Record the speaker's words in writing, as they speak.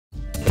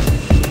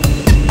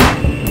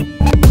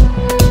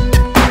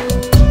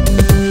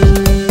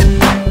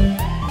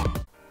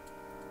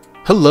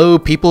Hello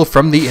people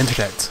from the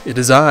internet, it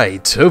is I,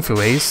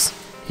 TofuAce,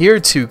 here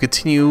to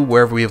continue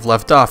wherever we have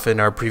left off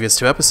in our previous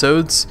two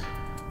episodes.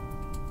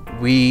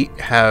 We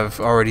have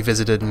already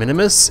visited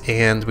Minimus,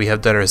 and we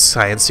have done our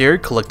science here,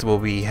 collected what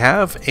we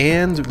have,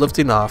 and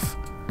lifting off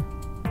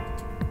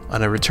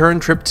on a return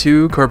trip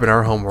to Kerbal,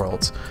 our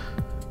homeworld.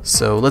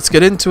 So let's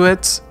get into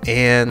it,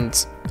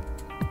 and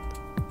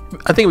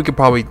I think we could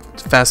probably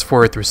fast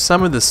forward through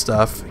some of this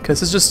stuff,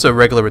 because it's just a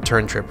regular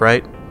return trip,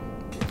 right?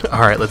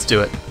 Alright, let's do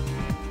it.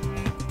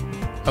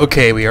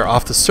 Okay, we are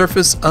off the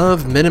surface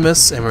of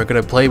Minimus, and we're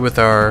going to play with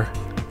our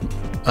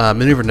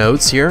maneuver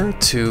nodes here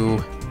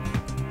to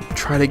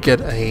try to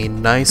get a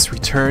nice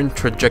return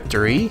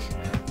trajectory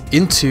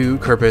into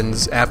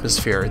Kerbal's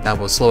atmosphere that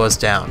will slow us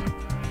down.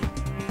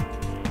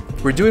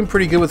 We're doing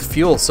pretty good with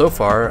fuel so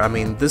far. I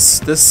mean,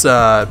 this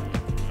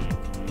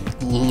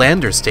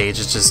lander stage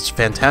is just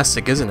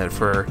fantastic, isn't it?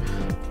 For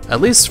at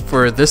least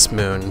for this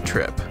moon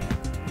trip.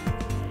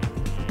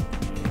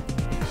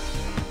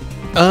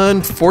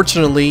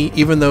 Unfortunately,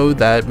 even though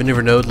that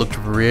maneuver node looked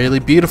really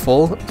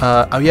beautiful,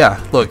 oh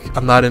yeah, look,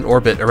 I'm not in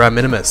orbit around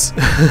Minimus.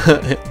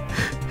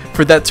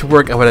 For that to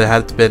work, I would have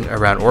had to been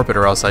around orbit,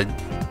 or else I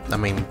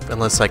mean,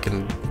 unless I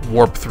can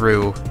warp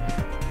through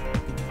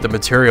the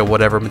material,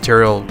 whatever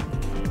material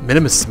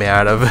Minimus is made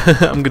out of,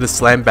 I'm gonna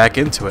slam back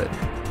into it.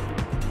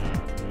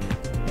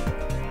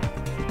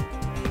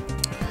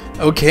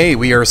 Okay,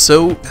 we are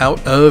so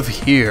out of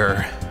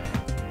here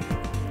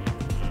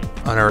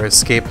on our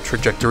escape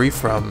trajectory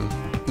from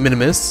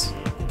Minimus,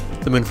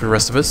 the moon for the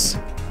rest of us.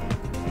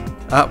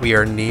 We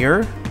are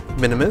near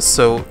Minimus,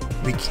 so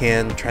we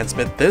can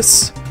transmit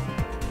this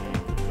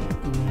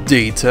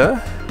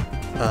data.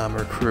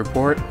 Our crew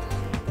report.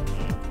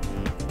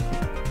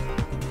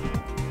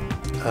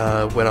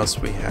 What else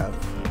do we have?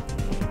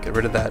 Get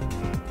rid of that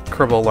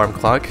Kerbal alarm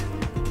clock.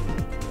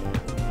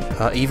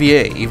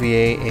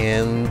 EVA,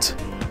 and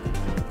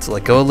to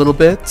let go a little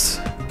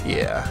bit.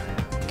 Yeah,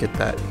 get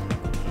that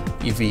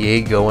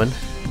EVA going.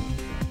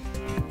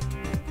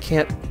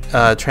 Can't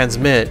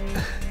transmit,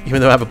 even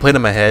though I have a plate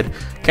on my head.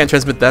 Can't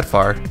transmit that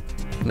far.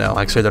 No,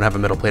 actually I don't have a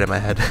metal plate on my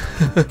head.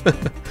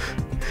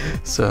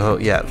 So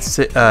yeah,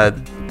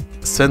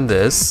 send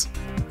this.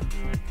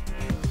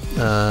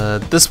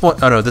 This one,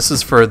 oh no, this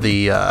is for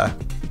the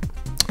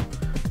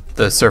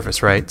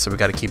surface, right? So we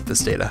got to keep this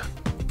data.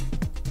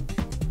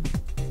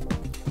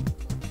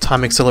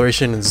 Time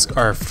acceleration is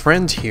our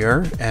friend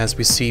here, as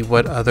we see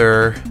what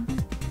other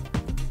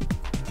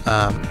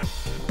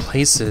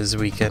places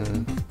we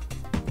can,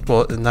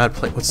 well, not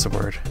play, what's the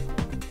word?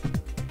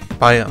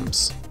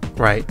 Biomes,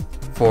 right,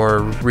 for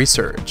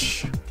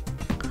research.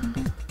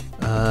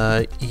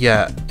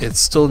 Yeah, it's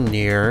still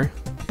near,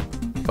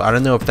 but I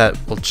don't know if that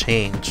will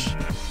change.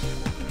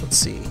 Let's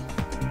see.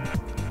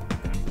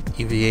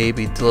 EVA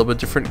be a little bit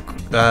different,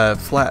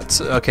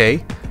 flats,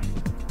 okay.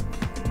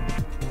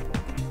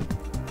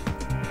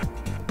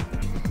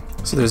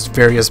 So there's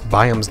various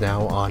biomes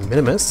now on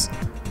Minimus,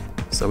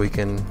 so we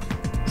can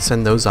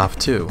send those off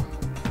too.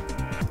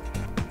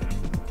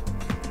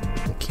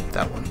 We'll keep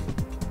that one.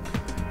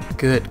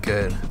 Good,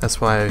 good.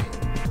 That's why I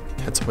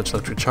had so much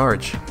electric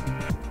charge.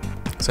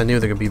 Because I knew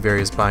there could be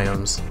various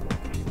biomes.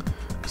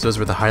 Because those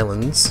were the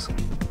highlands.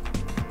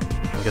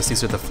 I guess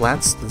these are the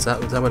flats? Is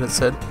that what it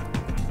said?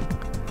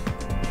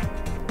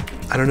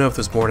 I don't know if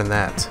there's more than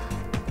that.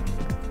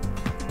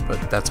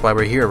 But that's why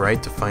we're here,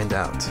 right? To find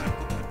out.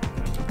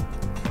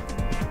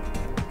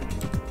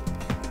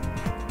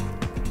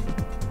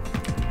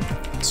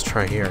 Let's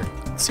try here.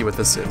 Let's see what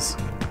this is.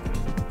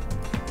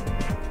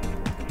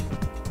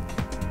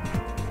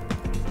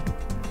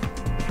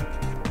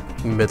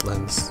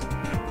 Midlands.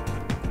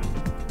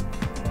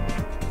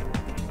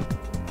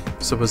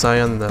 So was I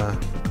on the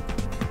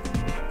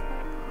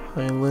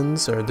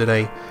Highlands, or did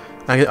I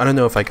don't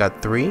know if I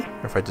got 3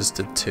 or if I just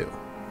did 2.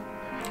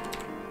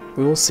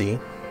 We will see.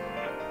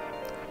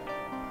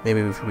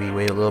 Maybe if we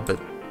wait a little bit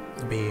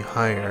to be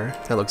higher.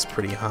 That looks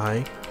pretty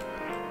high.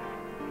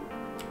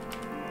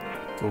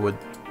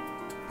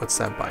 What's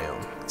that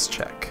biome? Let's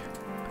check.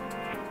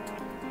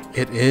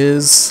 It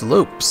is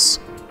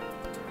slopes.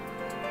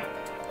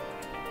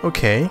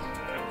 Okay.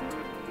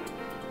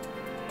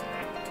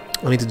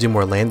 I need to do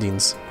more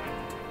landings.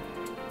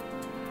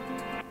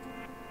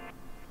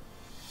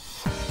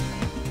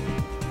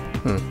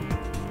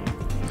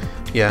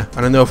 Yeah,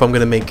 I don't know if I'm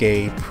gonna make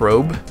a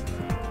probe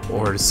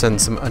or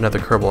send another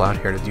Kerbal out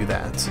here to do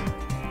that.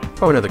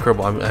 Probably another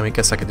Kerbal. I mean, I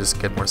guess I could just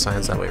get more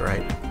science that way,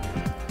 right?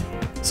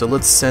 So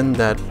let's send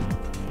that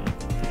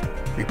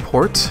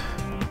report.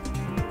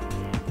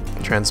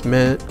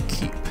 Transmit,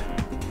 keep.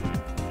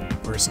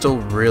 We're still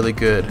really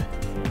good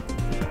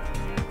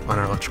on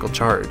our electrical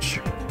charge.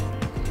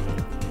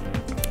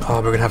 Oh,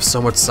 we're gonna have so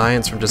much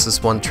science from just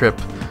this one trip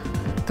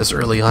this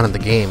early on in the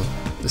game.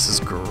 This is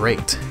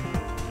great.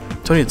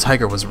 Tony the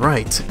Tiger was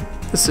right.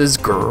 This is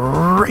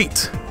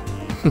great.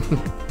 I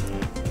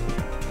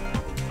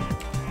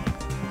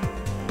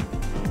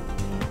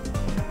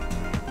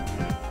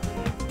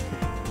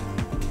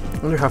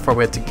wonder how far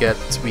we have to get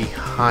to be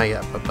high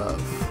up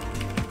above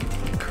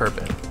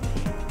Kerbal.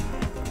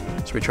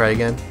 Should we try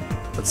again?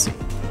 Let's see.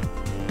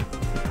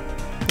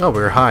 Oh, we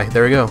were high.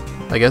 There we go.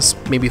 I guess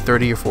maybe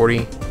 30 or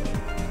 40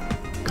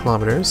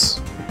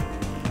 kilometers.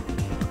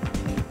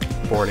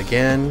 Board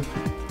again.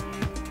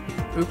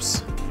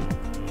 Oops.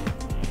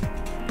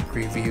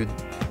 Review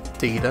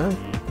data.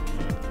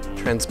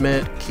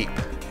 Transmit. Keep.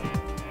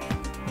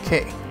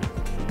 Okay.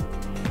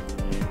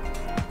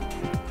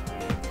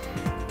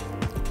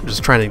 We're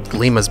just trying to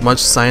glean as much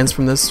science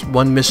from this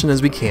one mission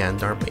as we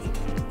can, aren't we?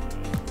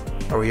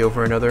 Are we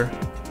over another?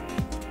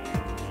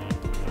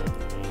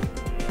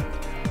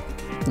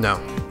 No.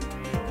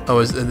 Oh,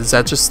 is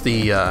that just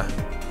the,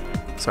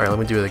 sorry, let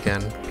me do it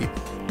again.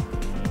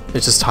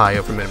 It's just high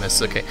over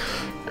Minimus, okay.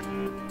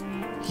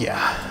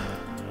 Yeah.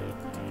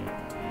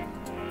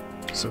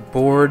 So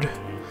board,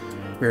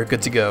 we're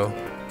good to go.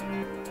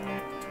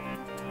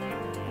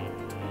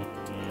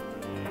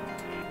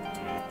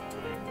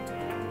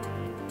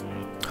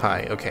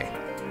 High, okay.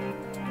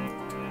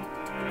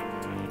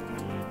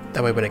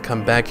 That way when I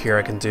come back here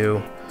I can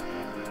do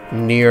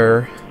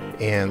near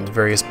and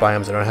various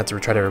biomes. I don't have to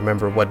try to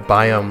remember what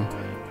biome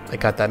I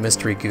got that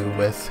mystery goo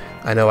with.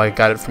 I know I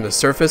got it from the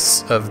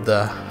surface of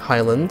the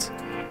highland,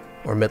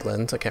 or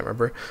midland, I can't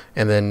remember,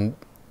 and then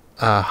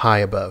high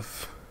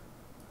above.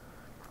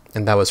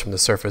 And that was from the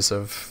surface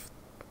of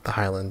the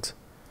highland,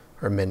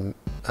 or midland,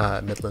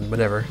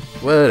 whatever.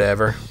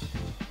 Whatever.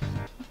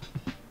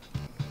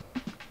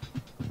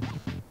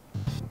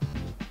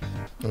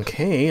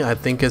 Okay, I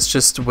think it's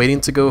just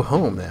waiting to go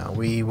home now.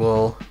 We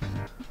will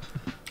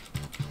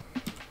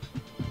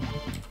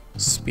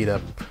speed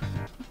up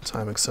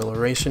time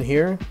acceleration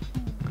here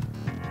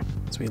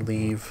as we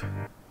leave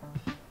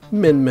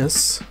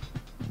Minmus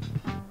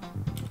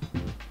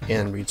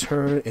and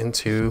return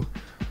into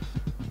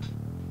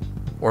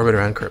orbit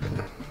around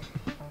Kerbal.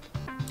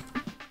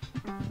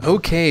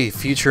 Okay,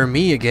 future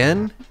me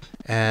again,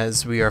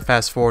 as we are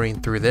fast forwarding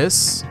through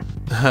this.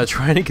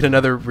 Trying to get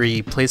another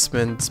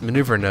replacement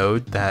maneuver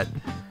node that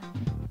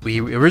we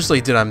originally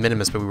did on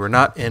Minimus, but we were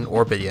not in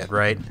orbit yet,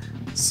 right?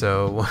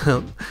 So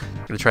I'm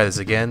gonna try this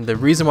again. The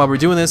reason why we're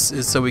doing this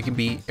is so we can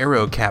be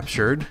aero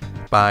captured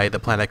by the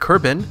planet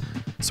Kerbal,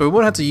 so we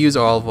won't have to use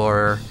all of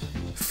our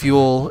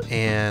fuel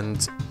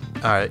and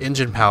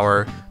engine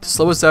power to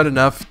slow us down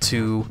enough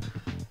to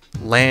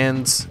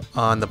land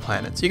on the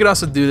planet. So you can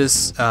also do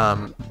this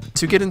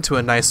to get into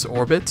a nice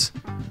orbit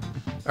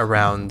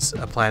around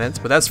a planet,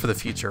 but that's for the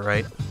future,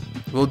 right?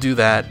 We'll do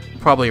that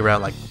probably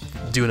around like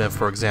Duna,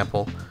 for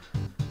example,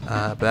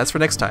 but that's for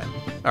next time.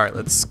 Alright,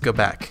 let's go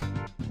back.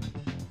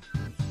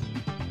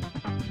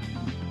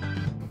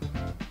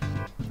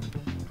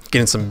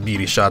 Getting some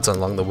beauty shots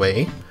along the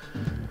way,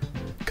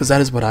 because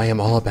that is what I am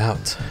all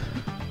about.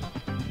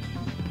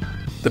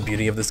 The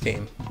beauty of this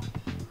game.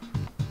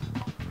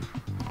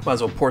 Might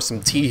as well pour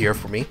some tea here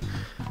for me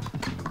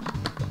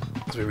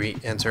as we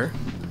re-enter.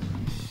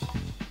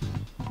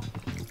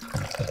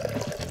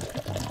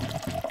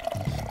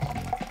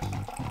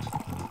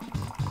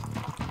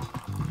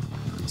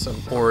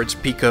 Some orange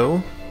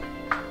pico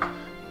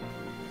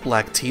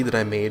black tea that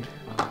I made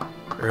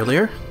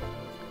earlier.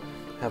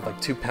 I have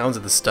like 2 pounds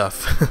of this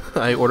stuff.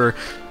 I order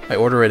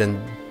it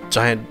in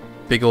giant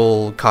big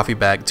old coffee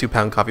bag,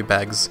 2-pound coffee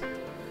bags,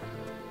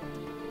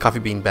 coffee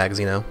bean bags,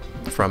 you know,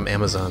 from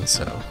Amazon,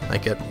 so I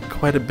get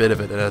quite a bit of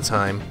it at a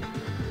time.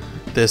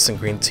 This and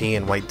green tea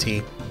and white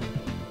tea.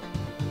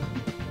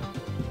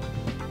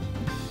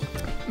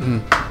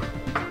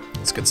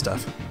 It's good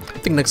stuff. I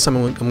think next time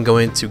I'm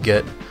going to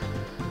get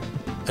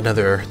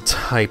another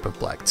type of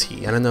black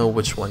tea. I don't know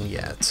which one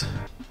yet.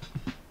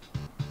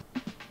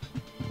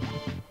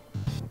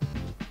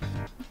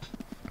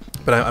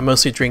 But I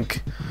mostly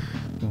drink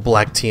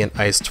black tea in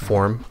iced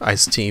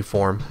tea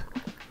form.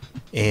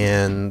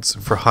 And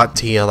for hot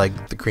tea, I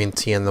like the green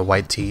tea and the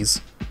white teas.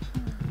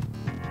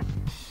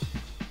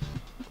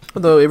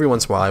 Although every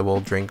once in a while I will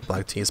drink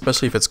black tea,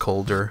 especially if it's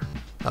colder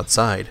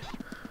outside.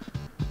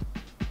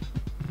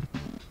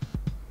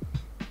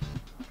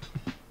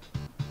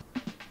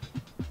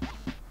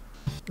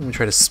 Let me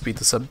try to speed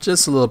this up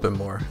just a little bit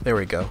more. There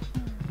we go.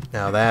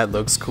 Now that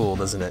looks cool,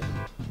 doesn't it?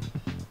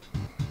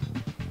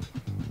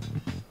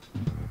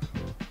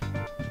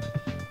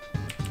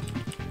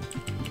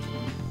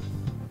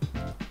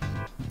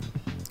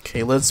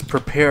 Okay, let's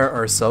prepare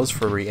ourselves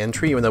for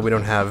re-entry, even though we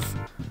don't have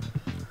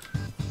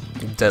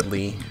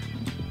deadly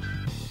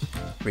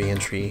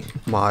re-entry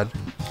mod.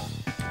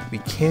 We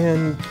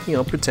can, you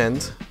know,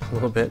 pretend a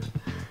little bit.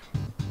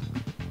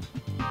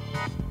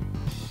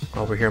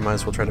 While we're here, might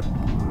as well try to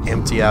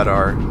empty out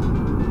our...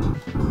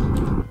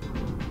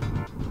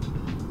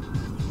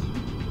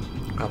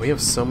 Wow, we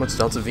have so much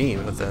Delta V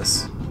with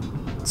this.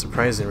 It's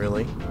surprising,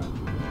 really.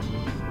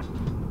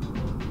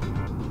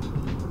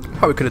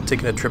 Probably could have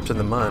taken a trip to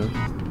the Mun.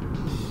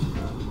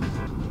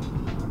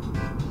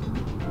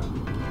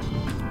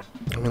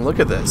 I mean, look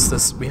at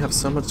this. We have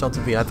so much Delta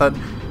V. I thought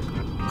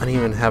I didn't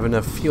even have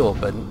enough fuel,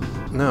 but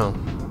no,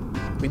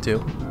 we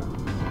do.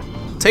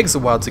 It takes a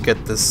while to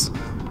get this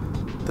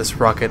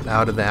rocket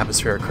out of the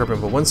atmosphere at Kerbal,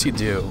 but once you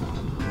do,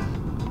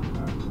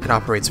 it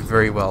operates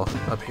very well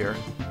up here.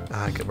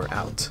 Ah, good, we're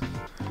out.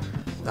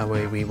 That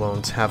way we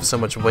won't have so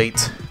much weight.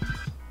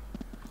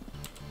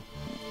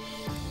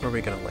 Where are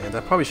we gonna land?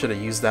 I probably should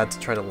have used that to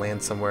try to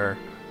land somewhere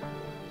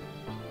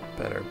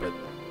better, but...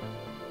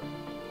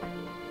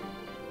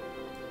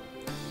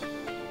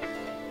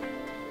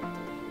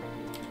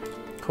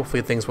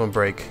 hopefully things won't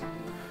break.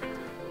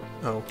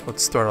 Oh,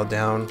 let's throttle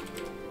down.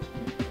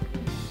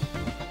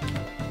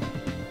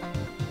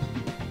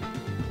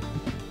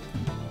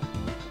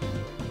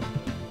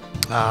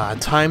 Ah,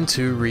 time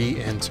to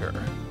re-enter.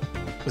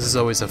 This is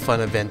always a fun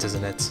event,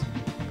 isn't it?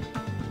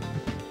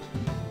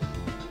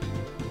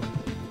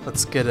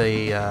 Let's get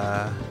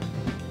a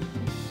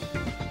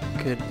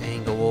good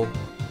angle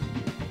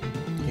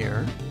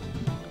here.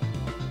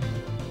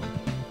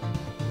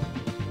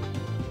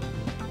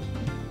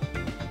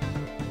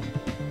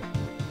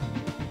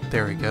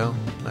 There we go.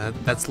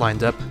 That's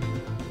lined up.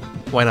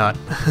 Why not?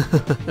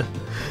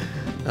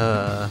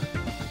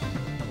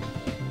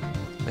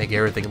 Make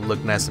everything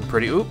look nice and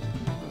pretty. Oop!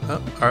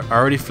 Oh,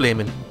 already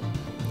flaming.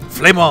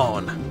 Flame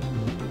on!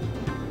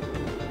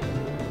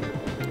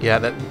 Yeah,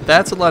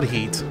 that's a lot of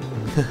heat.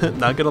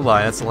 Not gonna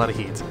lie, that's a lot of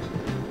heat.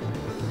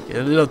 Get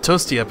a little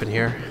toasty up in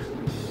here.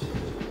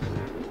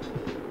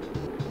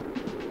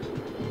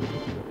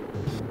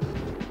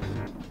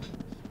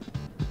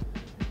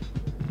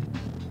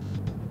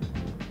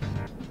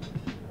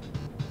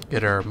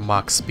 Get our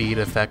Mach speed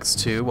effects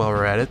too while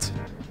we're at it.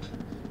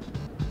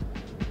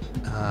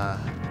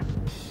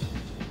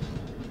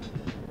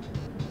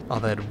 All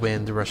that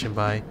wind rushing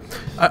by.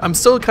 I'm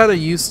still kind of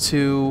used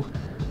to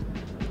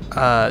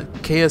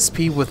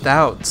KSP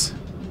without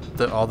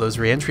all those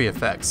re-entry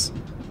effects.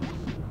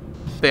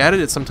 They added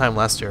it sometime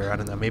last year. I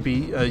don't know,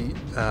 maybe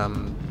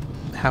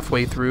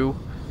halfway through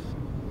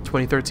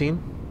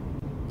 2013.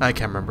 I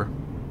can't remember.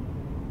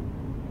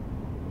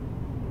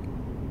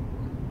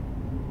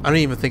 I don't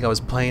even think I was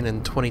playing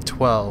in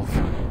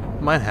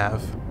 2012. Might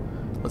have.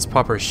 Let's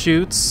pop our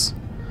chutes.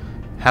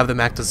 Have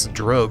them act as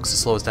drogues to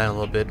slow us down a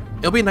little bit.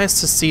 It'll be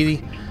nice to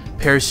see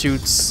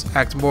parachutes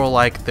act more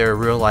like their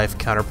real-life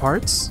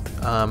counterparts.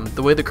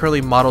 The way they're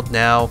currently modeled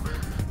now,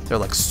 they're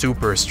like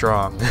super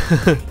strong.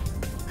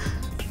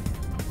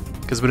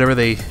 Because whenever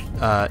they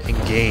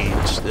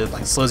engage, it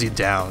like slows you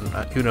down.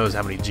 Who knows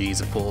how many G's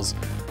it pulls.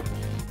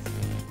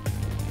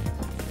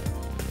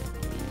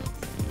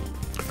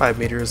 5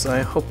 meters.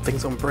 I hope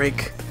things don't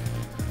break.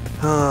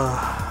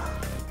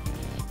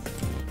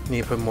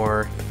 Need to put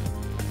more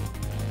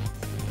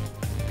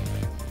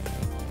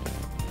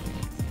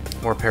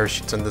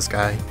parachutes in this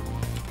guy.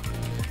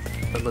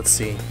 But let's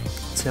see.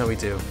 Let's see how we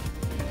do.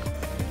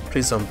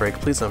 Please don't break.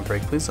 Please don't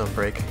break. Please don't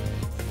break.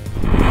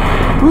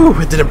 Woo!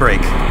 It didn't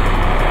break.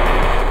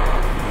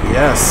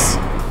 Yes.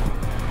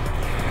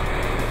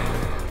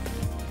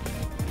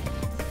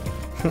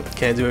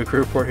 Can I do a crew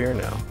report here?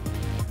 No.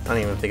 I don't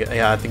even think.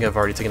 Yeah, I think I've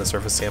already taken a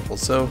surface sample.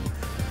 So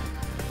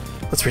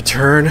let's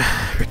return,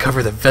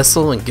 recover the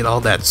vessel, and get all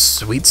that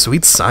sweet,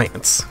 sweet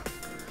science.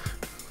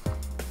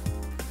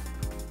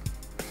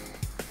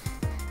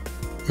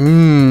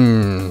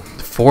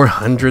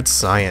 400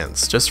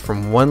 science just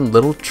from one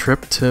little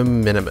trip to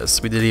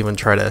Minimus. We didn't even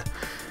try to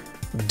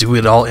do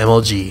it all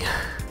MLG.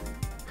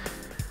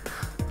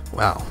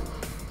 Wow.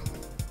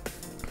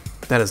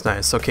 That is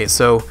nice. Okay,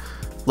 so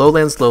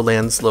lowlands,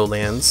 lowlands,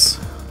 lowlands.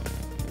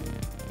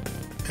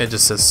 It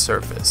just says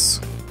surface.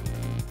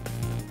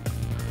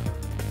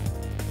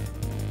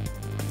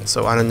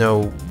 So I don't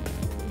know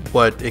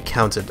what it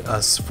counted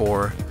us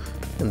for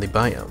in the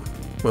biome.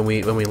 When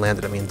we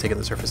landed, I mean, taking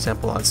the surface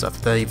sample and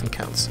stuff, that even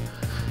counts.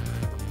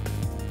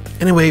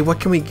 Anyway, what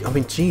can we, I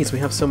mean, geez, we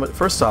have so much.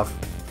 First off,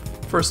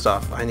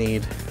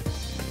 I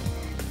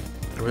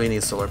really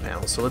need solar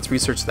panels, so let's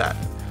research that.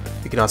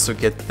 We can also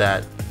get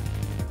that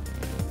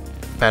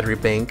battery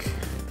bank,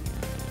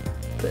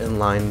 the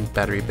inline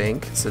battery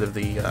bank, instead of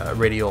the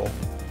radial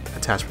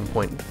attachment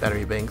point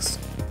battery banks.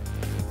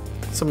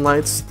 Some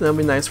lights, that'll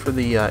be nice for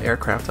the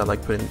aircraft. I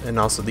like putting, and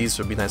also these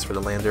would be nice for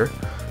the lander.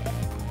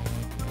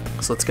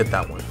 So let's get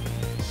that one.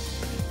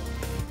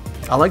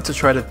 I like to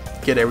try to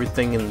get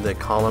everything in the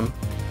column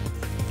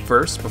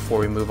first before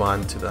we move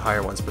on to the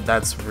higher ones, but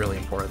that's really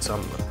important, so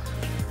I'm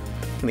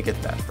gonna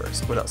get that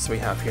first. What else do we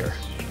have here?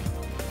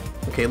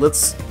 Okay,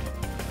 let's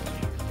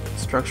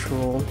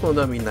structural. Well,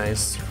 that'd be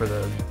nice for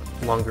the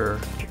longer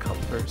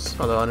couplers,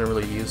 although I didn't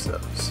really use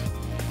those.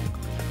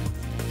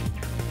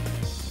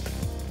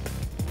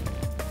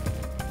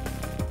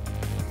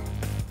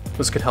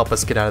 This could help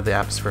us get out of the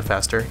atmosphere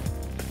faster,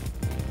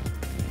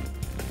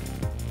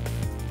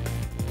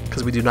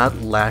 because we do not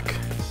lack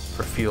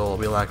for fuel,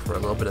 we lack for a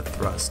little bit of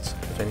thrust,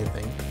 if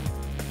anything.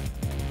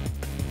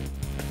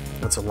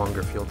 That's a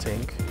longer fuel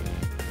tank.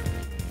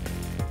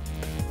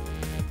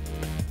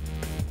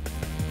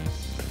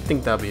 I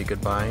think that'll be a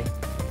good buy.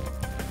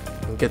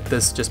 And get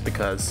this just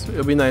because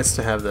it'll be nice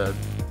to have the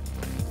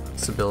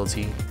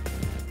stability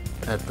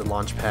at the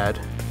launch pad.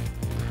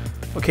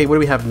 Okay, what do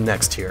we have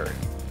next here?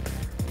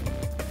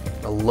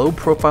 A low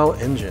profile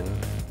engine.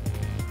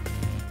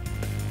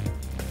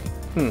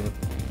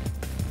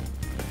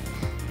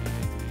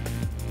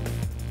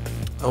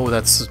 Oh,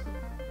 that's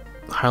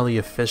highly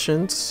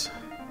efficient.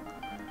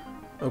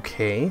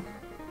 Okay.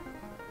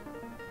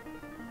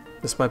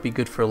 This might be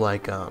good for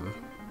like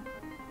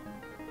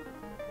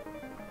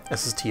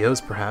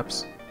SSTOs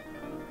perhaps.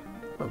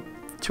 Oh,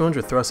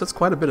 200 thrust, that's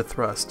quite a bit of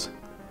thrust.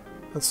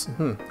 That's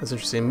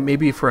interesting.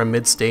 Maybe for a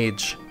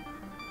mid-stage.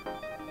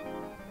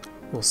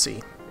 We'll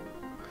see.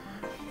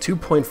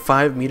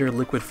 2.5 meter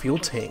liquid fuel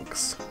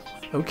tanks.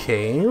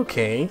 Okay,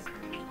 okay.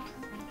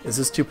 Is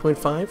this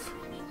 2.5?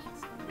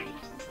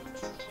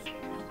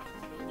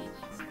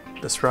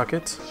 This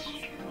rocket?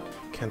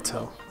 Can't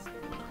tell.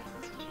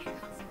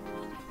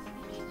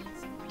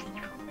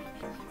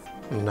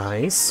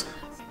 Nice.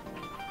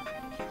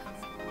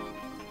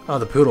 Oh,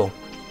 the poodle.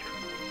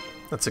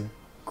 That's a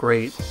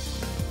great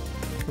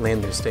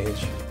landing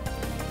stage.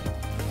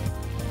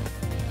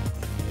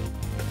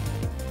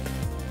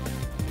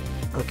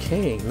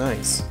 Okay,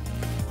 nice.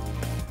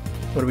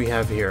 What do we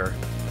have here?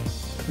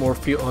 More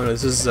fuel. Oh no,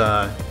 this is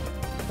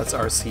that's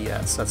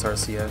RCS. That's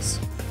RCS.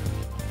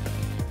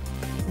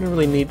 We don't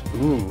really need.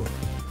 Ooh,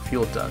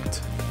 fuel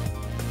duct.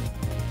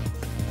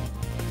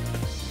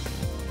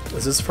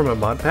 Is this from a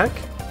mod pack?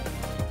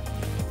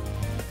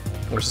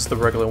 Or is this the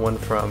regular one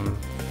from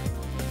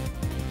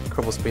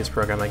Kerbal Space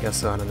Program? I guess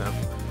so. I don't know.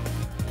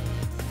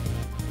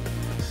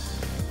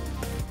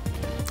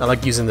 I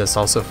like using this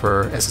also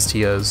for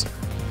SSTOs.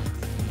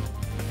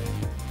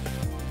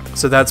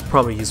 So that's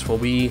probably useful.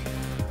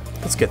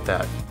 Let's get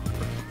that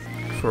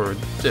for,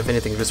 if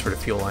anything, just for the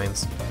fuel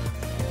lines.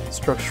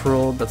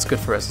 Structural, that's good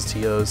for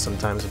SSTOs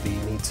sometimes if you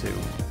need to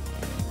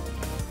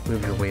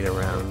move your weight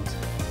around.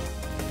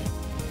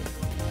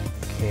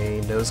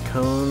 Okay, nose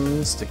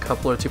cones,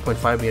 decoupler,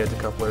 2.5 meter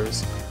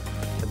decouplers,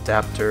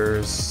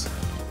 adapters,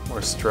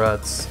 more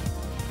struts.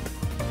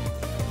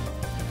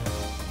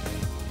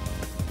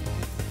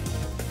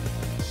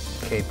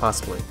 Okay,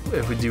 possibly.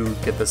 If we do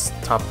get this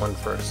top one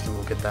first, then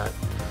we'll get that.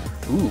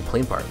 Ooh,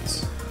 plane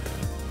parts.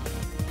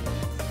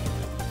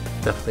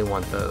 Definitely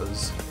want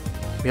those.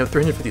 We have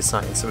 350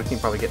 signs, so we can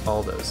probably get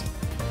all those.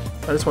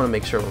 I just want to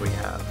make sure what we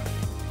have.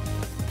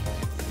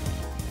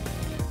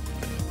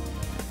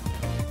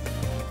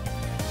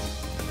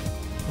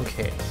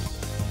 Okay.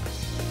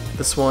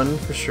 This one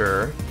for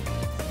sure.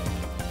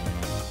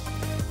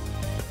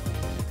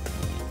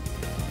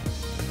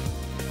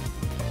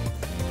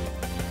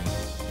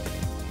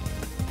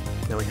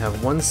 Now we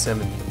have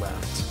 170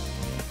 left.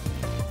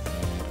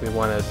 We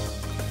want to...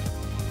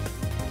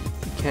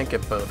 We can't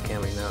get both,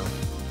 can we? No.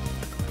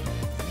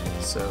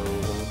 So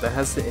that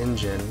has the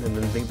engine, and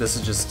then I think this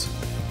is just...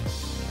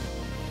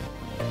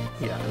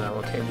 Yeah, no,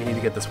 okay, we need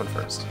to get this one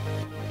first.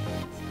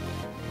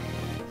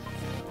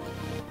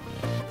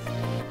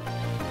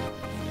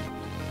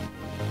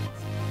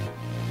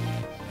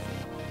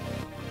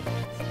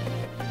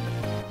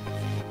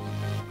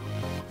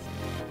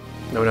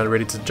 No, we're not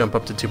ready to jump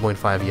up to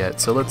 2.5 yet,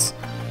 so let's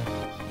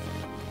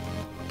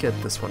get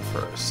this one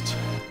first.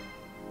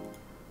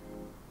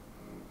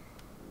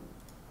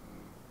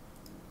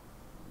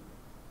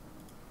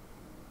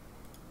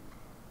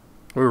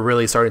 We're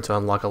really starting to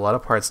unlock a lot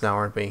of parts now,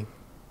 aren't we?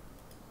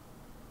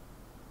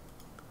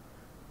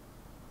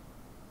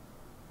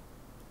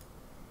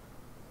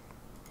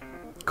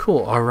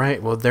 Cool,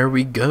 alright, well there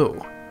we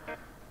go.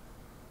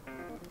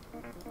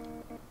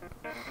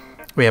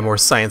 We have more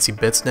sciencey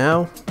bits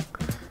now.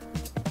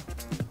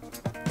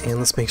 And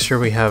let's make sure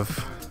we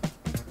have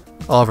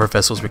all of our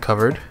vessels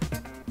recovered.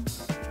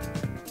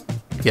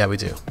 Yeah, we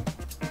do.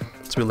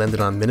 So we landed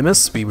on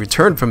Minimus, we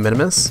returned from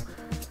Minimus,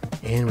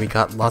 and we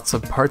got lots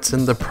of parts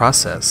in the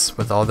process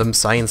with all them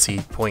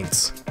sciencey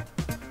points.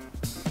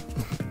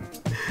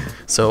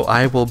 So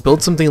I will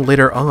build something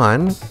later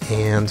on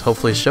and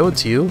hopefully show it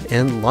to you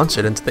and launch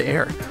it into the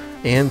air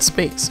and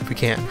space if we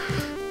can.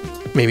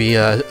 Maybe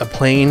a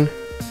plane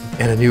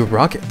and a new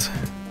rocket.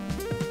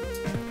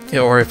 Yeah,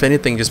 or if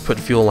anything, just put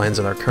fuel lines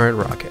on our current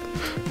rocket.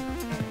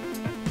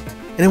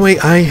 Anyway,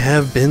 I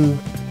have been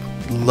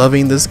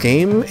loving this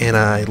game and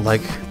I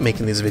like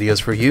making these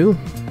videos for you.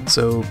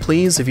 So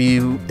please, if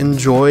you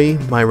enjoy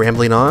my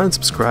rambling on,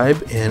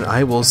 subscribe and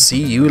I will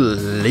see you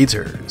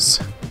laters.